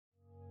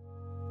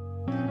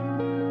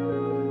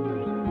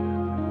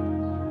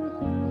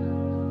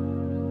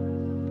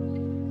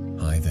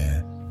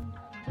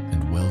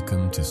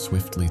to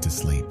swiftly to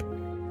sleep.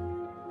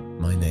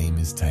 My name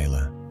is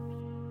Taylor.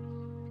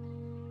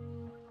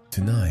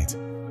 Tonight,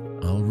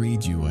 I'll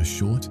read you a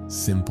short,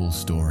 simple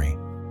story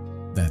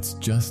that's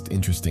just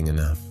interesting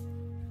enough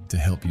to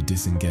help you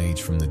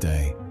disengage from the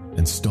day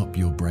and stop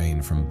your brain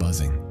from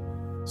buzzing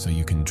so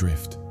you can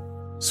drift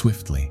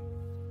swiftly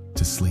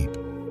to sleep.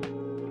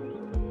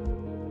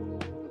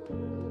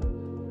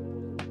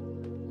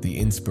 The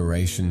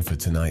inspiration for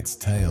tonight's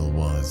tale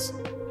was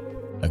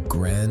a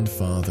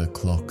grandfather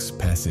clock's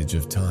passage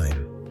of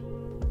time.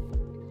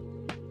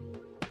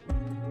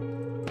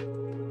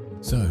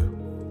 So,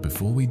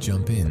 before we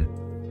jump in,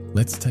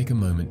 let's take a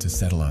moment to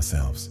settle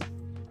ourselves,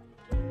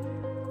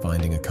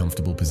 finding a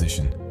comfortable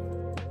position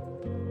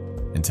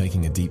and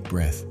taking a deep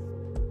breath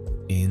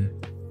in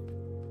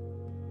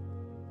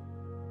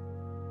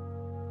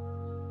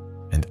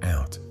and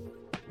out.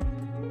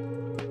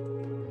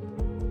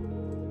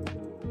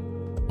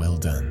 Well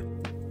done.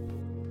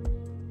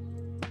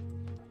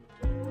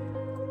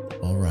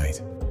 All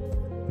right,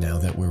 now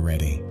that we're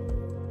ready,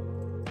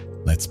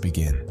 let's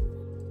begin.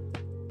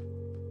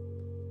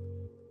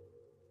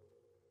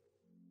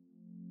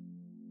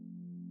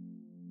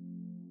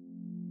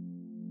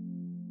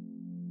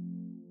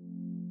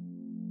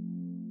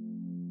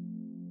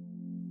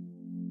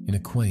 In a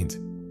quaint,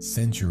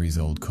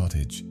 centuries-old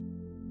cottage,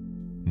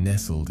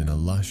 nestled in a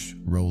lush,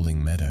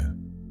 rolling meadow,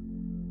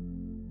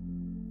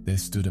 there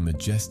stood a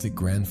majestic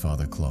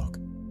grandfather clock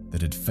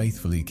that had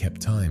faithfully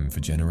kept time for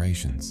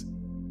generations.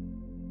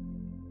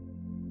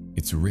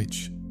 Its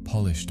rich,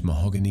 polished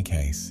mahogany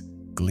case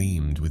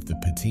gleamed with the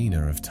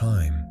patina of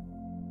time,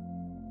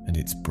 and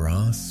its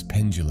brass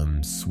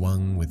pendulum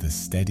swung with a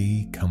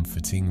steady,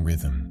 comforting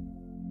rhythm.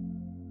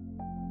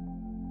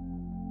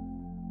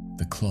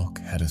 The clock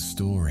had a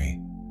story,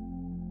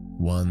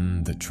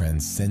 one that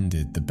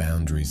transcended the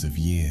boundaries of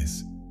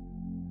years,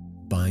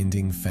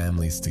 binding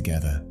families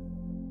together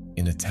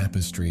in a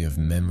tapestry of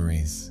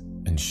memories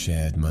and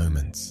shared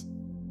moments.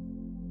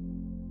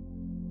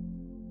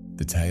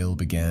 The tale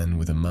began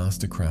with a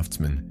master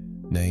craftsman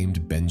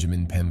named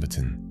Benjamin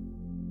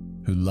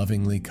Pemberton, who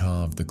lovingly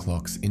carved the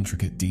clock's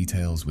intricate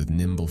details with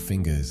nimble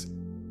fingers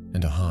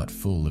and a heart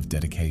full of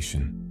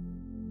dedication.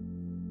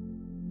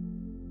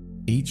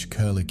 Each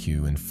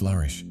curlicue and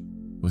flourish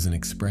was an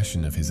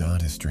expression of his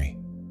artistry,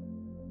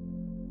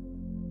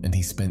 and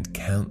he spent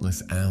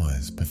countless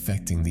hours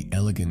perfecting the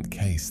elegant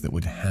case that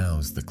would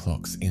house the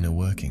clock's inner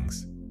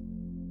workings.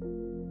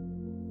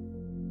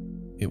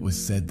 It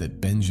was said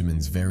that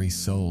Benjamin's very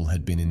soul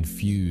had been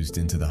infused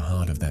into the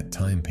heart of that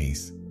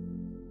timepiece,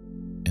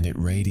 and it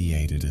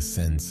radiated a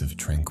sense of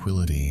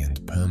tranquility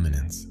and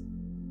permanence.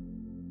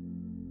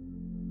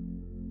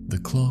 The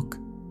clock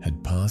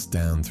had passed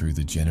down through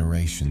the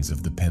generations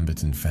of the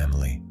Pemberton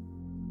family,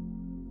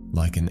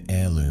 like an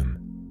heirloom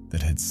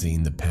that had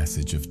seen the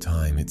passage of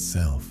time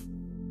itself.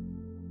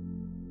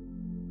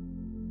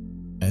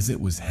 As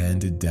it was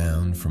handed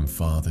down from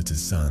father to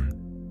son,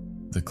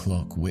 the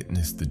clock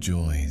witnessed the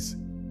joys,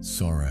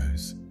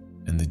 sorrows,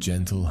 and the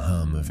gentle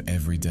hum of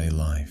everyday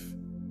life.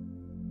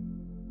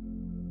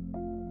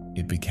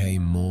 It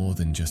became more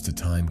than just a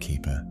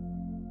timekeeper.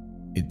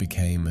 It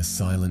became a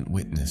silent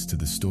witness to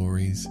the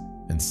stories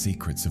and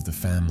secrets of the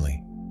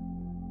family,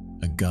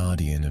 a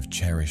guardian of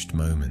cherished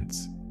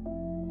moments.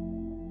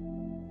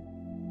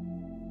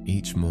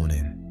 Each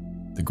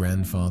morning, the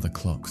grandfather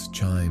clock's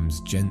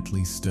chimes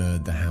gently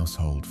stirred the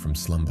household from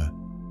slumber.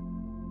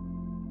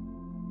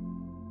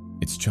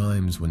 Its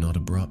chimes were not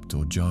abrupt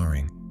or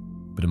jarring,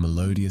 but a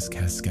melodious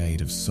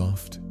cascade of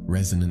soft,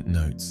 resonant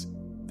notes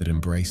that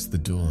embraced the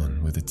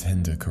dawn with a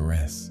tender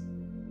caress.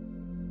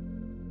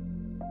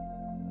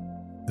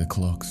 The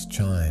clock's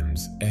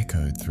chimes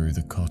echoed through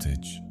the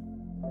cottage,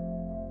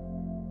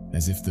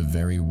 as if the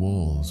very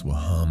walls were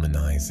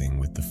harmonizing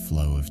with the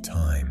flow of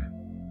time.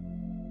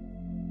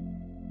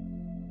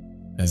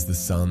 As the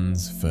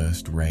sun's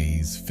first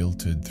rays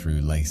filtered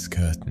through lace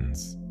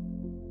curtains,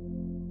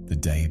 the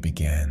day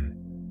began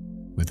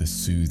with a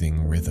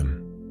soothing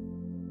rhythm,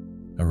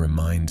 a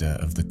reminder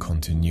of the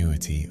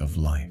continuity of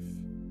life.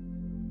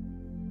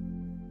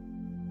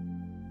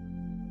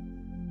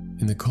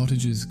 In the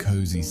cottage's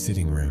cozy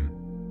sitting room,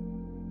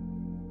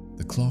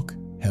 the clock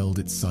held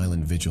its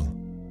silent vigil,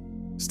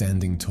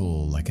 standing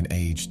tall like an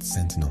aged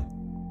sentinel.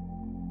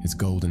 Its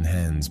golden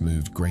hands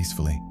moved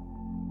gracefully,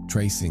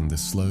 tracing the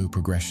slow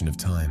progression of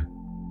time,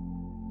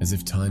 as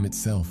if time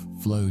itself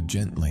flowed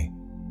gently,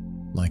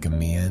 like a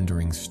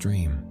meandering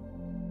stream.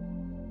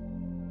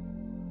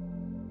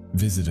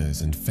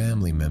 Visitors and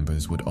family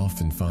members would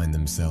often find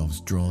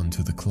themselves drawn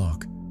to the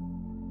clock,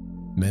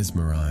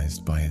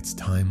 mesmerized by its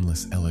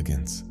timeless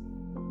elegance.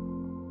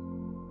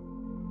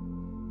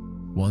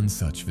 One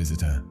such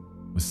visitor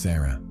was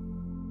Sarah,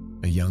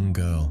 a young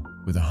girl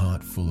with a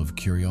heart full of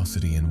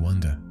curiosity and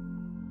wonder.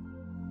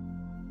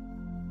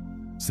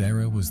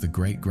 Sarah was the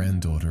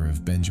great-granddaughter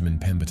of Benjamin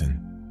Pemberton,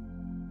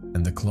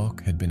 and the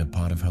clock had been a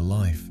part of her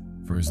life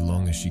for as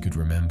long as she could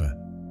remember.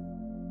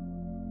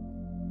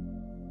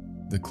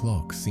 The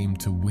clock seemed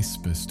to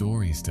whisper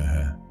stories to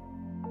her,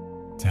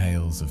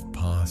 Tales of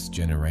past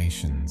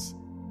generations,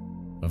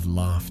 of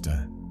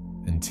laughter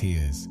and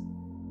tears,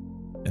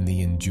 and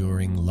the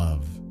enduring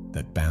love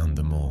that bound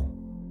them all.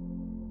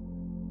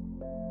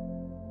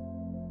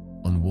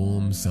 On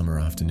warm summer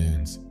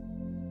afternoons,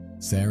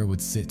 Sarah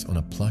would sit on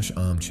a plush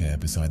armchair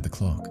beside the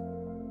clock,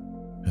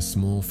 her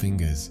small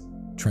fingers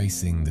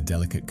tracing the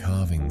delicate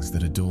carvings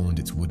that adorned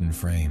its wooden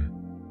frame.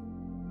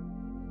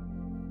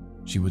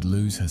 She would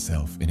lose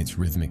herself in its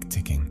rhythmic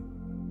ticking,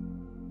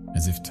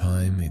 as if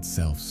time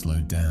itself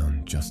slowed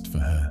down just for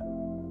her.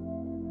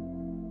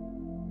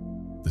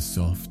 The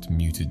soft,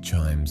 muted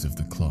chimes of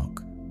the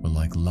clock were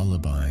like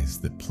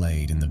lullabies that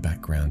played in the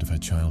background of her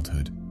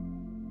childhood,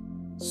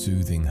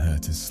 soothing her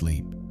to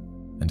sleep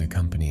and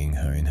accompanying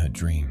her in her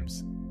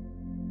dreams.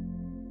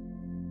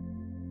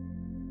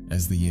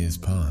 As the years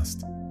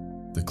passed,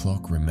 the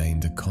clock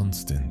remained a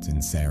constant in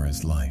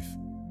Sarah's life.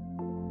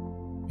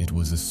 It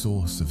was a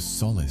source of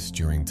solace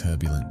during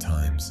turbulent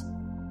times,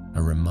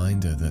 a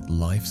reminder that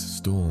life's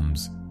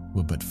storms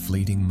were but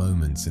fleeting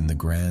moments in the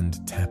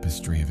grand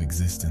tapestry of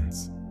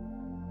existence.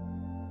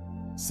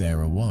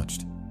 Sarah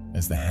watched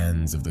as the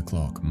hands of the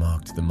clock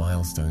marked the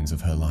milestones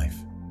of her life: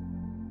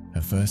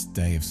 her first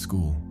day of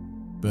school,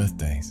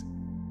 birthdays,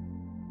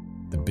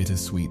 the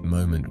bittersweet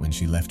moment when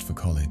she left for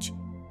college,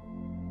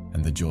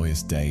 and the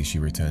joyous day she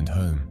returned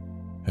home,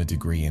 her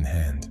degree in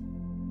hand.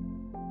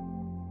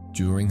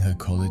 During her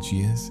college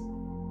years,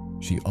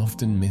 she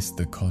often missed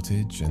the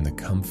cottage and the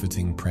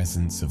comforting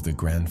presence of the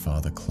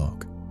grandfather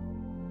clock.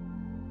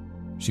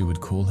 She would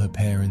call her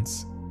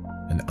parents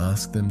and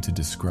ask them to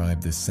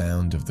describe the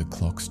sound of the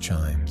clock's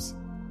chimes,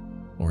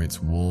 or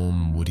its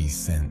warm, woody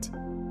scent,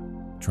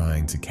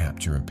 trying to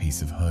capture a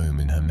piece of home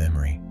in her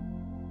memory.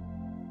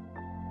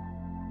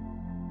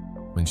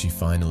 When she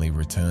finally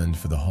returned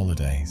for the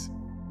holidays,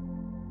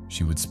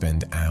 she would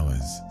spend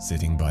hours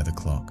sitting by the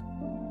clock,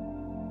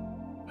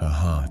 her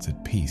heart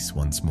at peace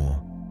once more.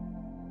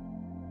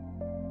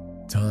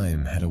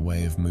 Time had a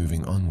way of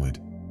moving onward,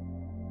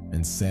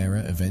 and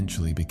Sarah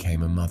eventually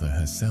became a mother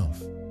herself.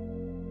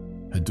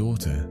 Her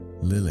daughter,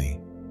 Lily,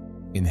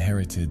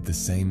 inherited the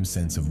same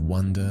sense of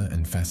wonder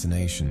and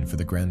fascination for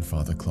the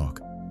grandfather clock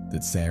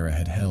that Sarah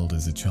had held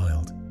as a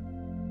child.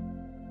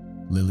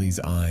 Lily's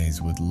eyes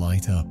would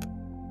light up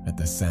at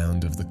the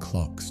sound of the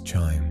clock's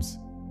chimes,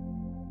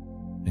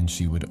 and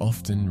she would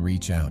often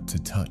reach out to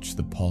touch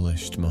the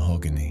polished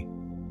mahogany,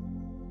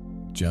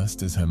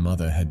 just as her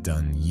mother had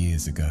done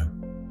years ago.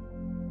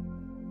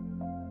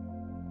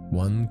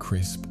 One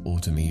crisp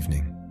autumn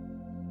evening,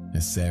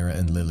 as Sarah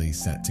and Lily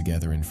sat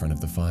together in front of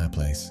the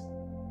fireplace,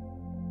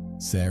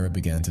 Sarah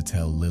began to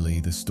tell Lily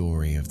the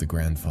story of the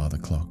grandfather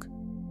clock.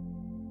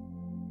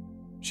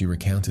 She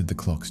recounted the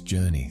clock's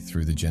journey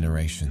through the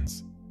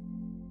generations,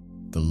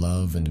 the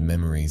love and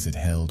memories it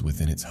held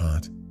within its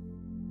heart,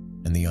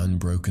 and the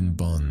unbroken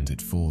bond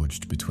it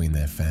forged between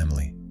their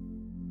family.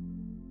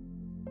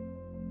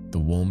 The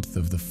warmth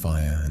of the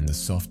fire and the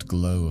soft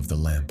glow of the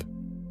lamp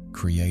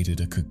created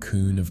a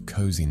cocoon of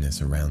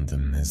coziness around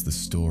them as the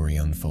story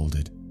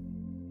unfolded.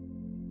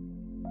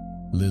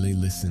 Lily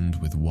listened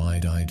with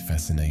wide-eyed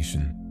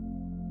fascination,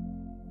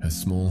 her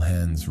small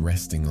hands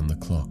resting on the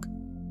clock,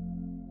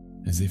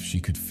 as if she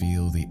could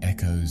feel the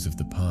echoes of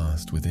the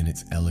past within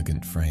its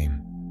elegant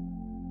frame.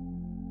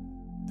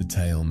 The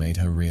tale made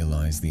her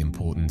realize the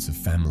importance of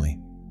family,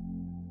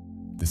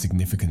 the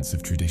significance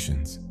of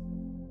traditions,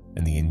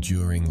 and the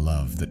enduring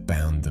love that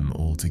bound them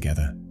all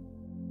together.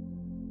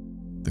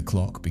 The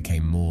clock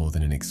became more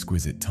than an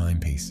exquisite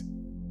timepiece.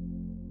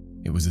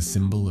 It was a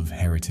symbol of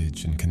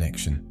heritage and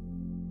connection,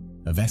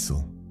 a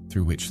vessel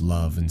through which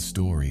love and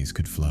stories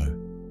could flow.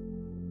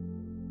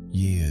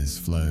 Years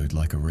flowed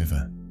like a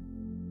river,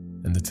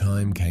 and the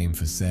time came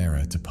for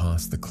Sarah to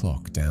pass the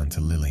clock down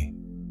to Lily.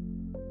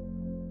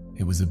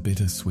 It was a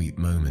bittersweet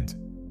moment,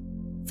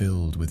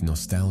 filled with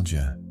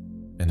nostalgia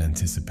and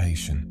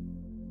anticipation.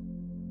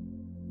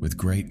 With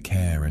great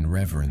care and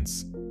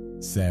reverence,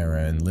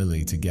 Sarah and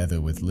Lily,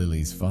 together with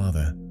Lily's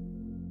father,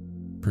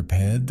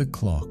 prepared the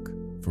clock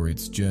for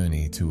its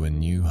journey to a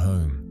new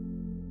home,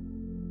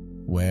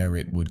 where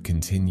it would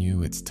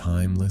continue its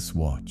timeless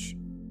watch.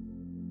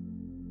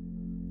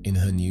 In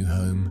her new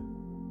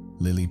home,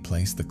 Lily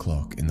placed the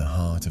clock in the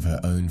heart of her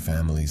own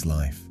family's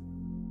life.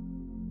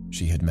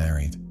 She had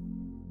married,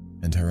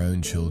 and her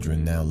own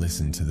children now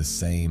listened to the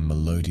same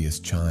melodious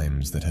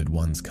chimes that had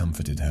once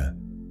comforted her.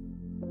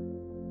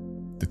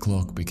 The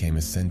clock became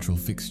a central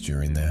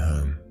fixture in their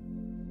home,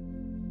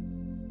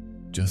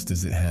 just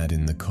as it had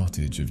in the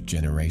cottage of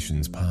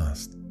generations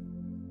past.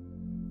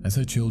 As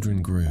her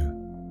children grew,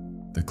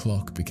 the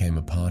clock became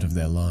a part of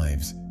their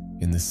lives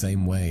in the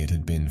same way it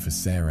had been for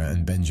Sarah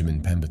and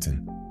Benjamin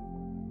Pemberton.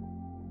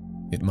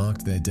 It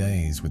marked their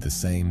days with the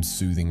same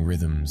soothing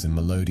rhythms and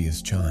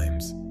melodious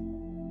chimes,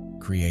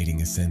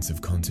 creating a sense of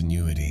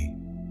continuity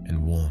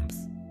and warmth.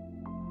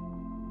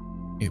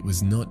 It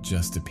was not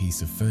just a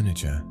piece of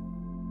furniture,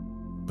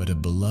 but a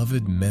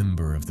beloved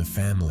member of the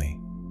family,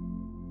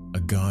 a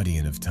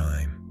guardian of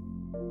time,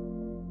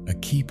 a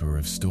keeper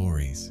of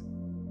stories.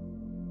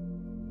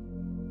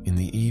 In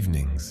the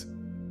evenings,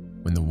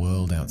 when the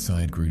world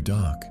outside grew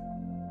dark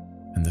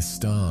and the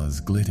stars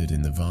glittered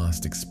in the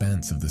vast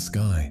expanse of the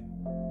sky,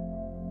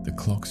 the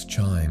clock's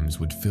chimes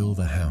would fill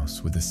the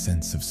house with a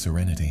sense of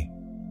serenity.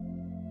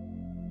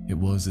 It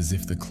was as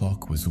if the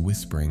clock was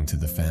whispering to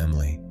the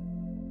family,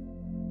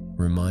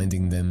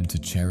 reminding them to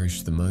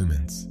cherish the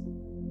moments,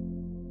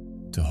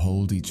 to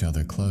hold each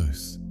other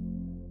close,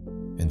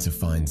 and to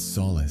find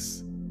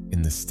solace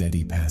in the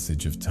steady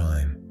passage of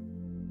time.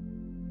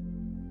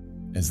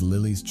 As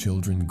Lily's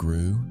children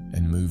grew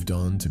and moved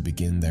on to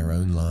begin their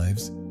own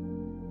lives,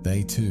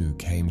 they too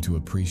came to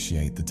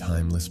appreciate the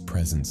timeless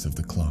presence of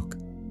the clock.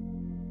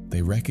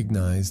 They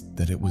recognized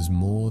that it was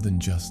more than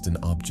just an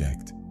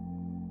object.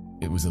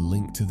 It was a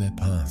link to their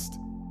past,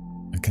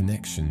 a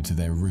connection to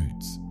their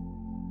roots,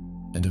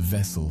 and a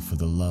vessel for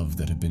the love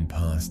that had been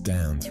passed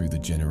down through the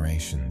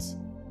generations.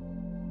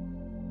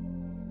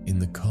 In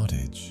the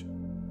cottage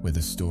where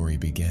the story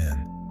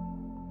began,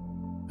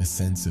 a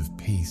sense of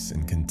peace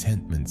and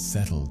contentment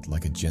settled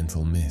like a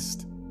gentle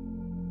mist.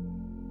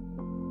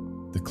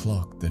 The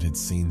clock that had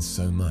seen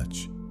so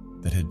much,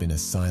 that had been a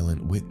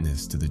silent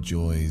witness to the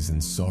joys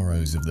and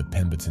sorrows of the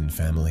Pemberton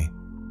family,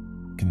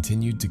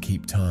 continued to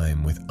keep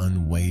time with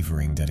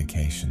unwavering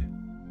dedication.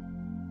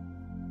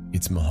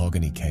 Its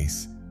mahogany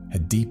case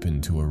had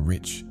deepened to a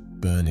rich,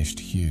 burnished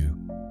hue,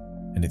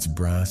 and its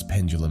brass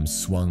pendulum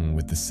swung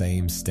with the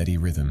same steady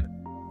rhythm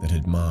that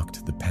had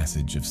marked the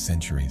passage of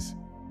centuries.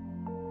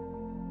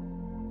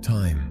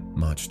 Time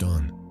marched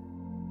on,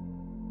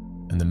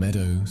 and the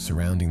meadow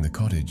surrounding the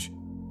cottage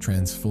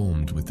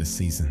transformed with the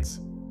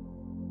seasons.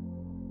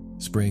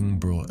 Spring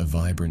brought a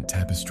vibrant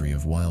tapestry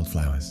of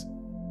wildflowers,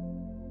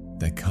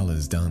 their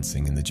colors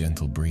dancing in the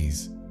gentle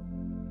breeze.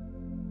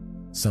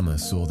 Summer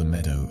saw the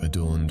meadow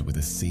adorned with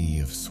a sea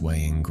of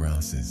swaying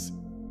grasses,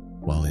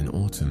 while in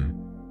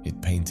autumn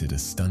it painted a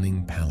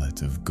stunning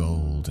palette of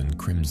gold and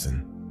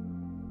crimson.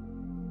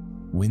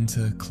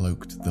 Winter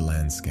cloaked the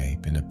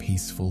landscape in a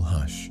peaceful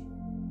hush,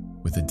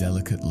 with a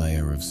delicate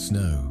layer of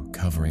snow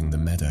covering the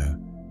meadow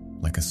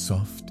like a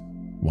soft,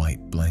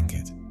 white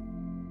blanket.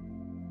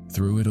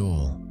 Through it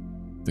all,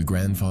 the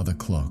grandfather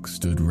clock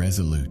stood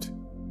resolute,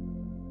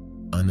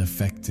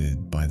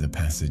 unaffected by the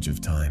passage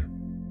of time,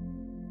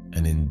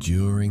 an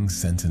enduring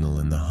sentinel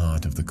in the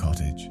heart of the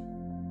cottage.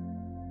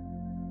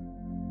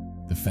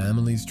 The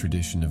family's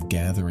tradition of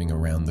gathering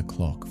around the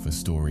clock for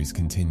stories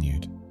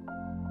continued,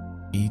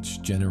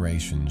 each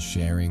generation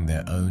sharing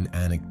their own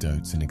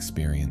anecdotes and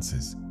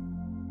experiences,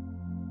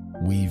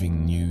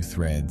 weaving new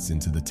threads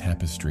into the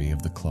tapestry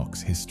of the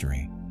clock's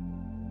history.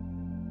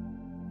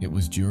 It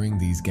was during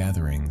these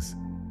gatherings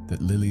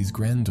that Lily's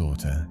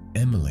granddaughter,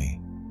 Emily,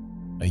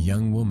 a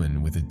young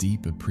woman with a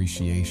deep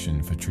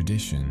appreciation for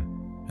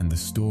tradition and the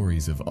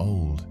stories of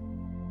old,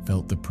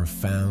 felt the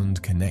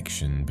profound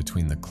connection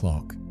between the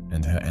clock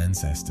and her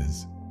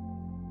ancestors.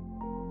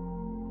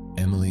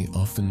 Emily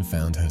often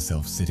found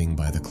herself sitting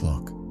by the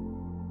clock,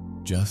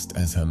 just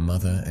as her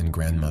mother and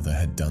grandmother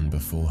had done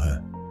before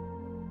her.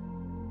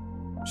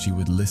 She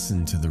would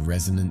listen to the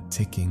resonant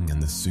ticking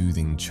and the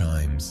soothing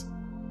chimes,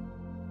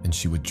 and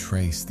she would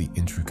trace the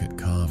intricate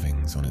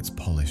carvings on its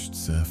polished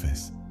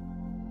surface.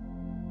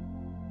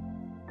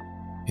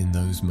 In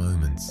those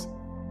moments,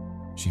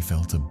 she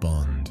felt a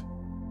bond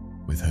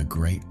with her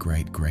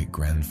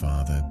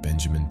great-great-great-grandfather,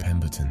 Benjamin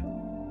Pemberton,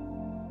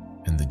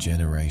 and the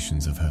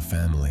generations of her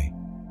family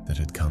that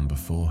had come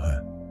before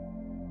her.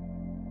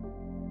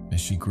 As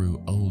she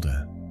grew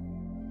older,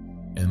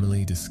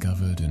 Emily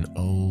discovered an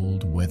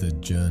old,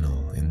 weathered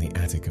journal in the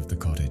attic of the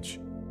cottage.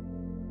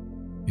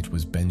 It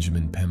was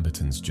Benjamin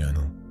Pemberton's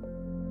journal,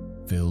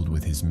 filled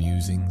with his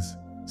musings,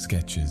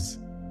 sketches,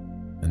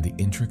 and the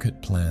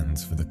intricate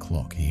plans for the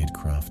clock he had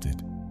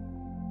crafted.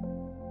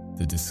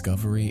 The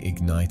discovery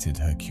ignited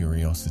her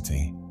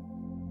curiosity,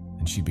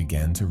 and she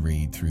began to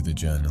read through the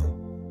journal,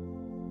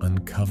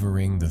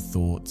 uncovering the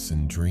thoughts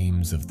and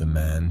dreams of the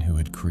man who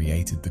had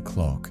created the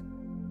clock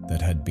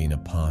that had been a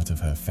part of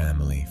her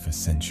family for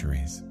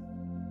centuries.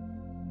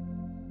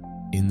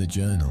 In the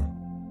journal,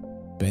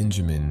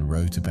 Benjamin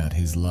wrote about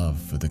his love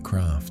for the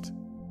craft,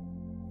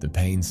 the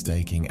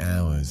painstaking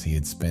hours he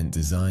had spent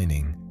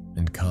designing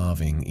and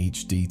carving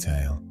each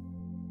detail,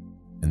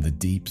 and the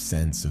deep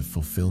sense of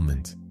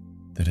fulfillment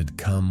that had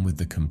come with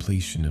the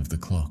completion of the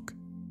clock.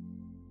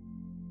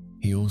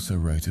 He also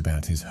wrote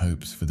about his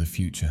hopes for the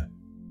future,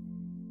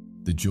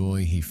 the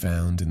joy he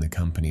found in the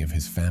company of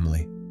his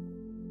family,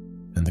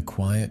 and the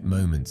quiet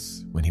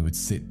moments when he would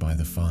sit by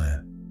the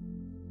fire,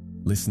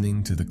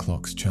 listening to the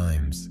clock's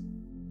chimes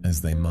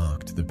as they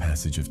marked the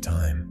passage of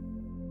time.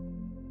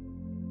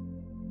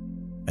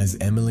 As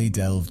Emily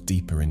delved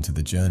deeper into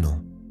the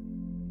journal,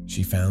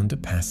 she found a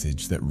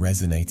passage that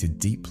resonated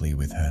deeply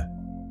with her.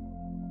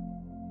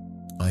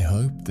 "I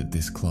hope that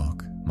this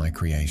clock, my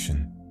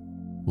creation,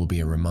 will be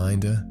a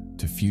reminder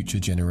to future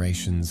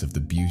generations of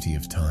the beauty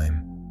of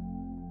time,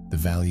 the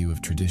value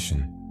of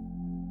tradition,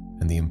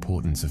 and the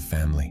importance of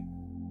family.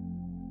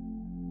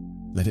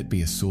 Let it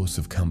be a source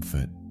of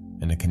comfort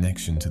and a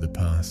connection to the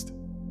past,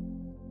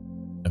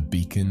 a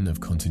beacon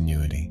of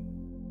continuity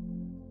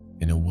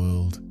in a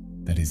world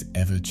that is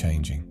ever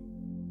changing.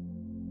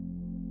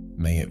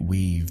 May it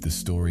weave the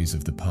stories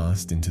of the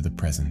past into the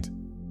present,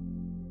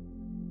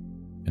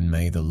 and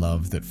may the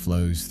love that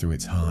flows through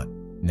its heart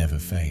never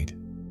fade.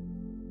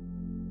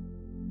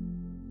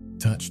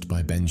 Touched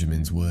by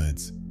Benjamin's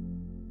words,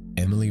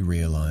 Emily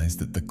realized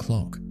that the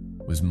clock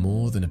was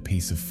more than a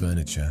piece of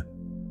furniture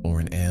or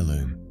an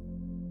heirloom.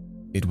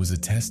 It was a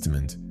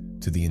testament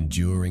to the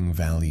enduring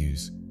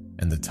values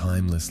and the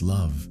timeless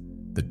love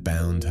that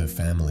bound her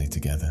family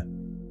together.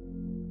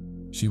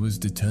 She was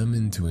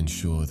determined to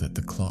ensure that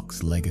the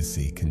clock's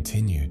legacy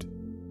continued,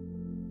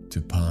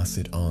 to pass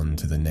it on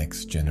to the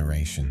next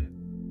generation,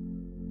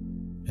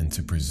 and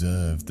to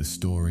preserve the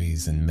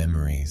stories and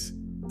memories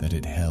that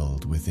it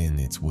held within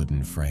its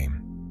wooden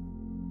frame.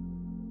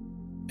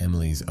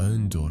 Emily's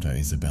own daughter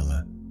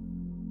Isabella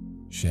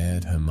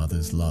shared her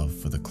mother's love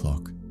for the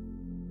clock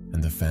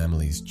and the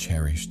family's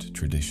cherished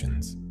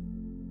traditions.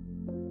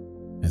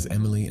 As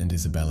Emily and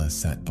Isabella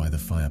sat by the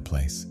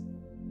fireplace,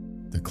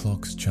 the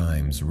clock's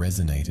chimes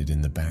resonated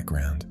in the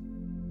background,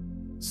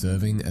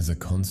 serving as a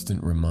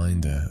constant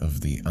reminder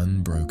of the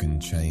unbroken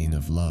chain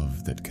of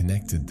love that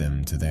connected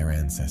them to their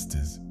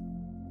ancestors.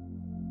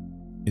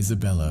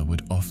 Isabella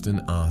would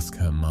often ask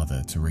her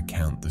mother to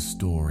recount the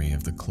story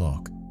of the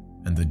clock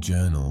and the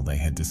journal they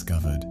had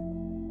discovered,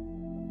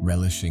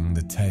 relishing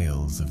the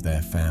tales of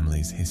their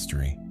family's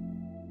history.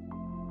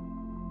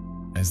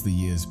 As the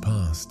years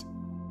passed,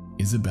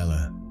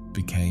 Isabella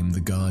became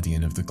the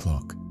guardian of the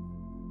clock,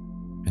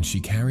 and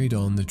she carried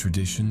on the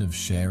tradition of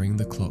sharing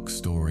the clock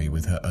story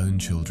with her own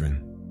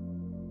children.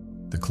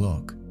 The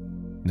clock,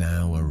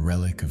 now a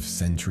relic of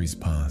centuries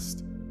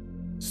past,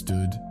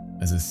 stood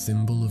as a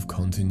symbol of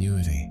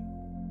continuity,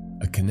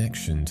 a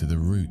connection to the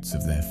roots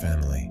of their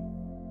family,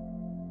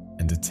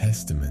 and a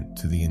testament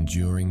to the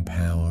enduring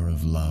power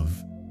of love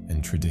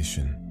and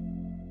tradition.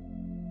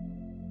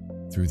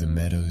 Through the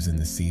meadows and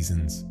the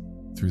seasons,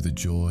 through the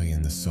joy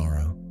and the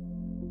sorrow,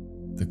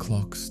 the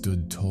clock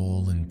stood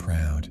tall and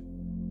proud,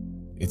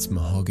 its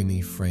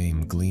mahogany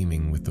frame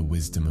gleaming with the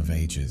wisdom of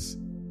ages.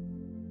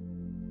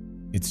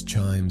 Its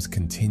chimes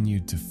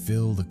continued to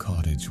fill the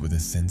cottage with a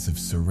sense of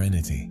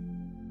serenity,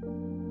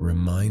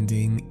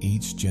 reminding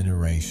each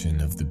generation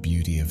of the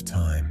beauty of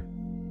time,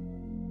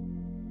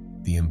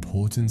 the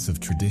importance of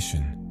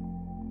tradition,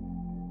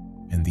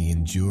 and the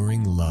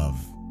enduring love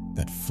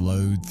that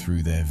flowed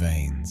through their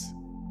veins.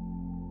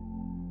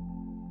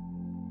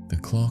 The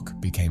clock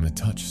became a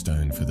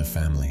touchstone for the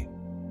family,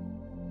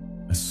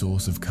 a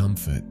source of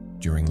comfort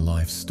during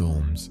life's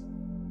storms,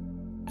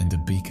 and a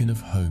beacon of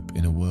hope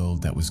in a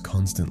world that was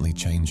constantly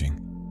changing.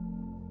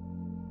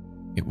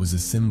 It was a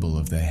symbol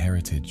of their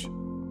heritage,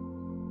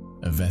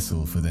 a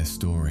vessel for their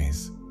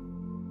stories,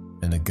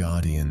 and a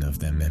guardian of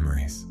their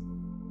memories.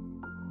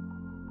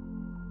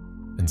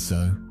 And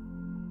so,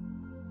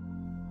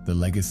 the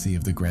legacy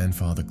of the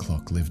grandfather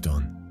clock lived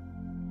on,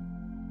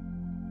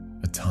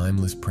 a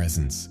timeless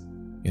presence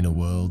in a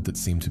world that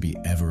seemed to be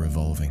ever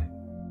evolving.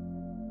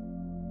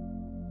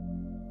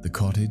 The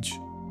cottage,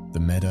 the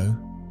meadow,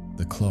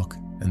 the clock,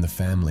 and the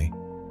family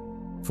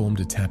formed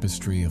a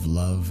tapestry of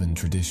love and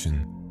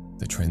tradition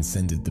that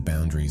transcended the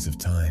boundaries of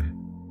time.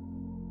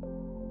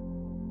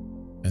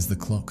 As the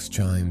clock's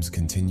chimes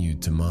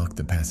continued to mark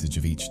the passage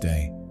of each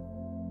day,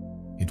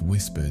 it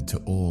whispered to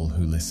all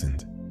who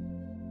listened,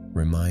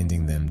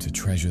 reminding them to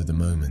treasure the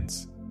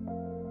moments,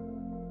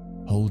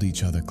 hold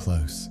each other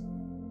close,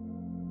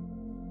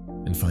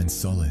 and find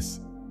solace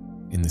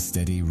in the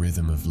steady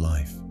rhythm of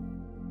life.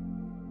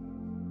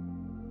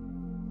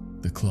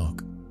 The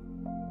clock,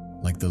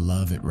 like the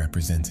love it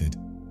represented,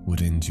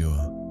 would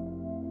endure,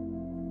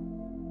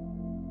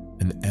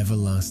 an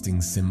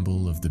everlasting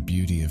symbol of the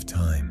beauty of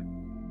time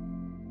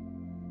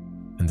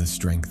and the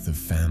strength of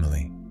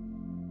family.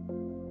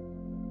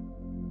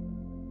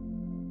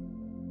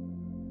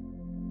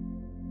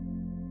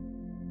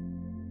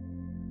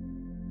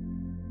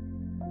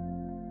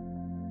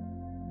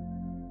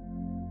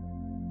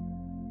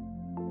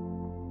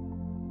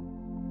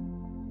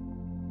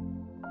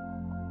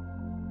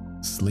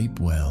 Sleep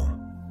well,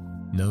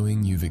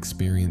 knowing you've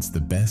experienced the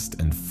best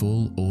and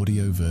full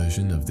audio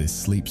version of this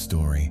sleep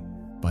story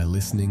by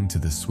listening to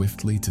the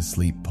Swiftly to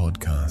Sleep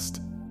podcast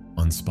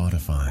on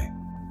Spotify.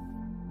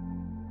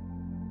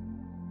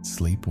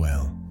 Sleep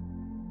well.